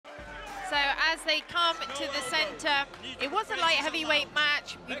as they come to the center. It was a light heavyweight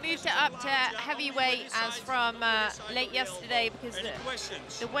match. We moved it up to heavyweight as from late yesterday because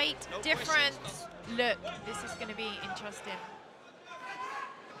the weight difference. Look, this is going to be interesting.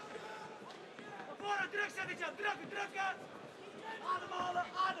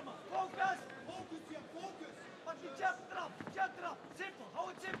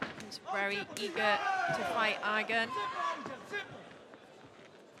 He's very eager to fight Aygun.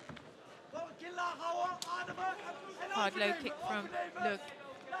 Hard low kick from Luc.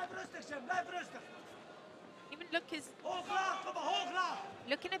 Even Luc is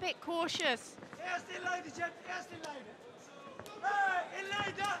looking a bit cautious.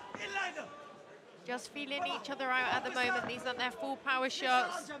 Just feeling each other out at the moment. These aren't their full power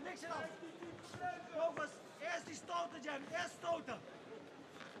shots.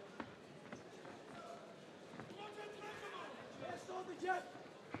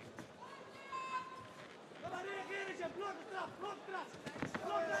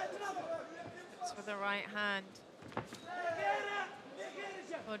 It's for the right hand.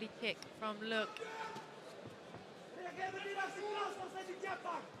 Body kick from Luc.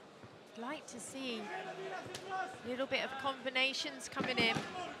 I'd like to see a little bit of combinations coming in.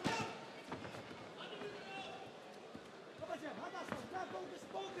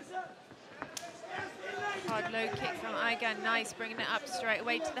 Hard low kick from Aygun, nice, bringing it up straight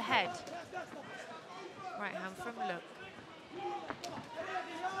away to the head. Right hand from Luc.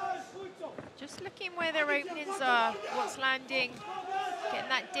 Just looking where their openings are, what's landing, getting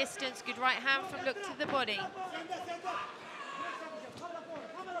that distance. Good right hand from Luc to the body.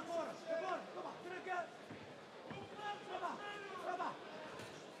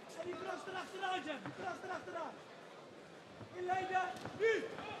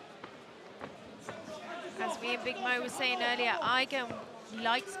 As me and Big Mo was saying earlier, Aygun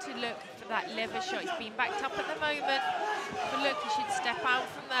likes to look for that lever shot. He's being backed up at the moment. But look, he should step out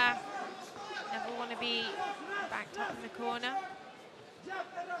from there. Never want to be backed up in the corner.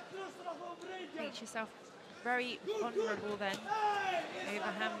 Make yourself very vulnerable then.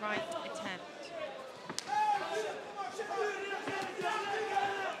 Overhand right attempt.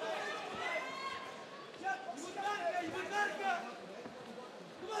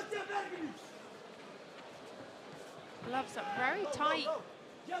 Gloves up very tight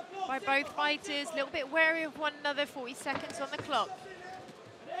by both fighters. A little bit wary of one another. 40 seconds on the clock.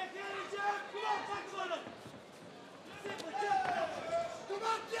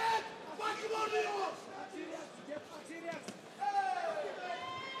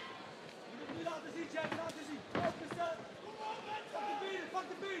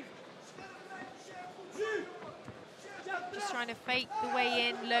 Just trying to fake the way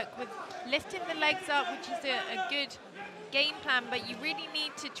in. Look, with lifting the legs up, which is a good game plan, but you really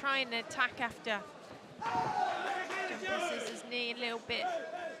need to try and attack after. Jumper scissors knee a little bit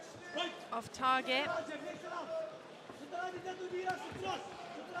off target.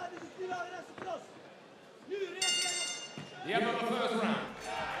 The end of the first round.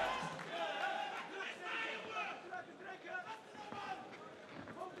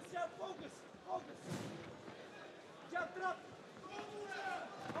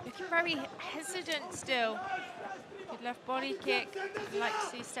 Looking very hesitant still. Good left body kick. I'd like to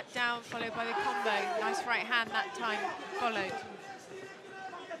see step down followed by the combo. Nice right hand that time followed.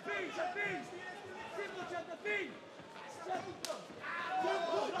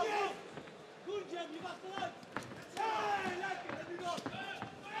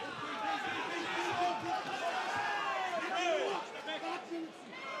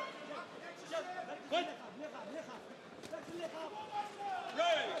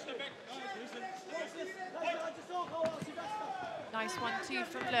 Nice 1-2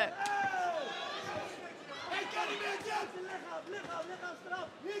 from Luc.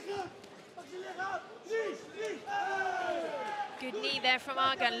 Good knee there from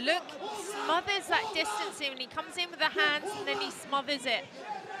Aygun. Luc smothers that distance in when he comes in with the hands and then he smothers it.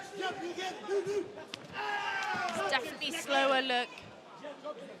 It's definitely slower, Luc.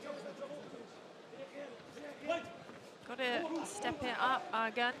 Got to step it up,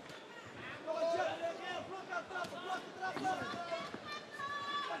 Aygun.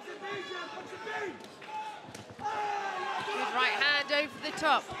 Good right hand over the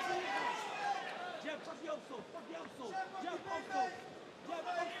top.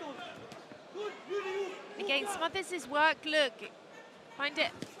 Again, smothers his work. Look, find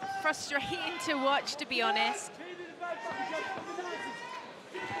it frustrating to watch, to be honest.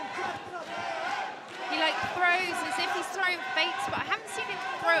 He like throws as if he's throwing feints, but I haven't seen him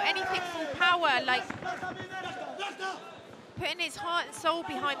throw anything full power. Like, putting his heart and soul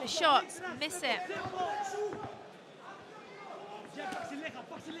behind the shots. Miss it.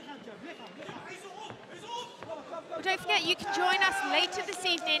 Well, don't forget, you can join us later this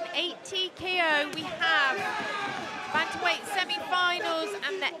evening, 8 TKO. We have bantamweight semi-finals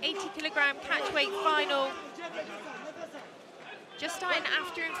and the 80-kilogram catchweight final. Just starting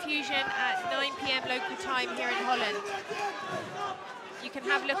after infusion at 9 PM local time here in Holland. You can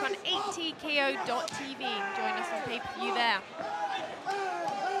have a look on 8tko.tv and join us on pay-per-view there.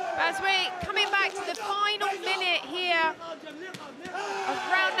 As we're coming back to the final minute here of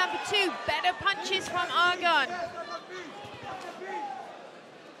round number 2, better punches from Aygun.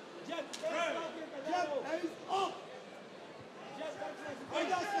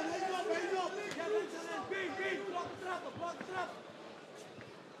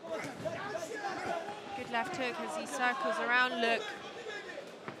 Good left hook as he circles around, look.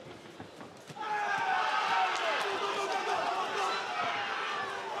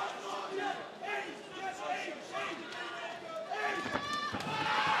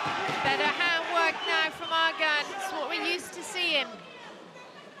 Better handwork now from Aygun. It's what we're used to seeing.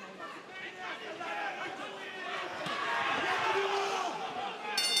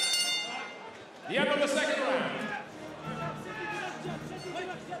 The end of the second round.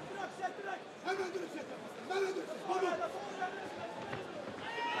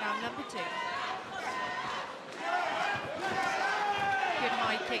 Round number 2. Good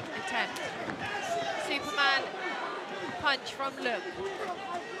high kick attempt. Superman punch from Luke.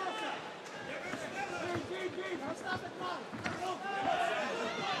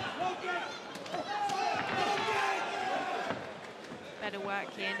 Better work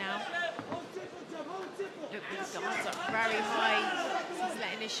here now. Look, his guards up very high. He's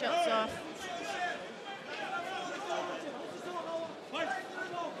letting his shots off.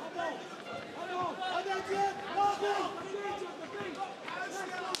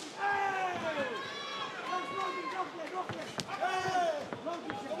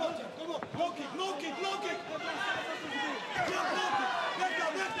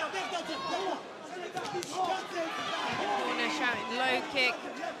 Corner shouting low kick.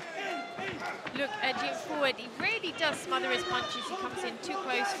 Look, edging forward. He really does smother his punches. He comes in too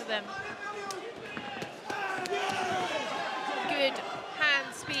close for them. Good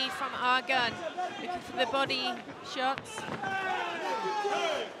hand speed from Aygun. Looking for the body shots.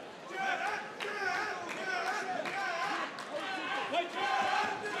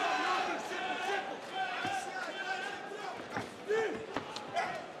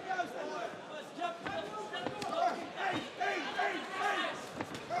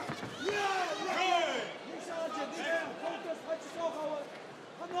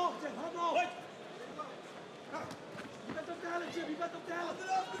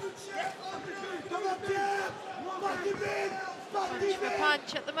 Punch for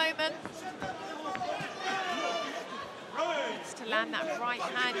punch at the moment. Needs to land that right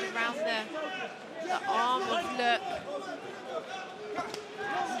hand around the arm of Luke.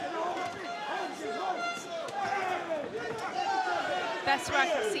 Best work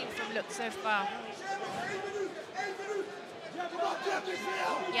I've seen from Luke so far.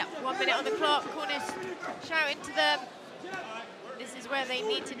 Yeah, 1 minute on the clock. Corners shouting to them. This is where they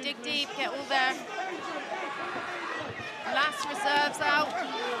need to dig deep, get all their last reserves out.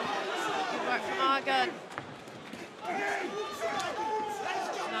 Good work from Aygun.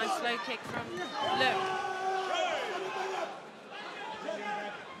 Nice low kick from Luke.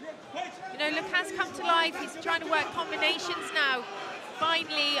 You know, Luke has come to life. He's trying to work combinations now.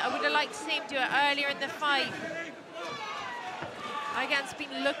 Finally, I would have liked to see him do it earlier in the fight. Aygun's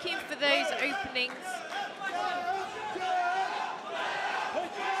been looking for those openings.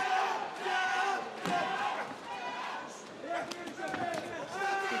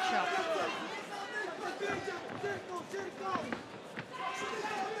 Good shot.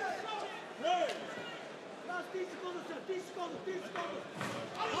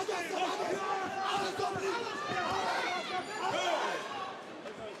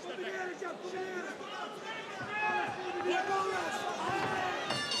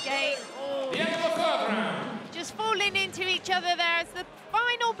 Again, oh, just falling into each other there as the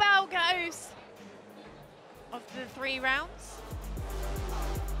final bell goes of the 3 rounds.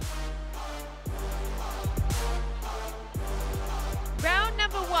 Round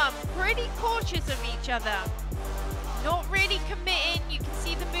number 1, pretty cautious of each other. Not really committing. You can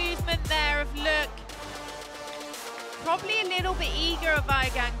see the movement there of Luke. Probably a little bit eager of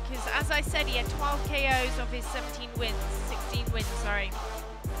Aygun because, as I said, he had 12 KOs of his 16 wins, sorry.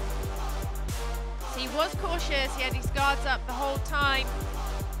 So he was cautious. He had his guards up the whole time.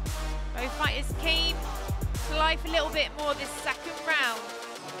 Both fighters came to life a little bit more this second round.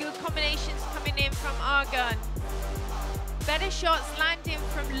 Good combinations coming in from Aygun. Better shots landing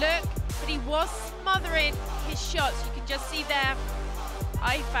from Luke, but he was smothering his shots. You can just see there,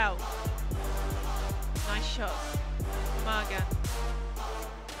 I felt. Nice shots from Aygun.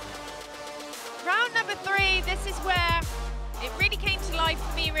 Round number 3, this is where it really came to life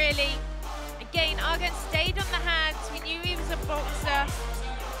for me, really. Again, Aygun stayed on the hands. We knew he was a boxer.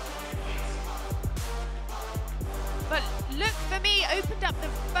 But Luke, for me, opened up the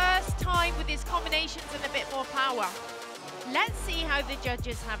first time with his combinations and a bit more power. Let's see how the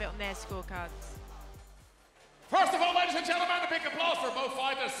judges have it on their scorecards. First of all, ladies and gentlemen, a big applause for both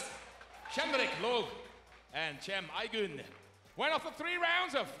fighters. Shenrik, Luke, and Cem Aygun. Went off the 3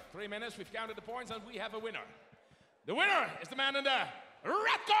 rounds of 3 minutes. We've counted the points and we have a winner. The winner is the man in the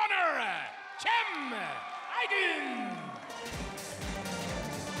red corner, Cem Aygun.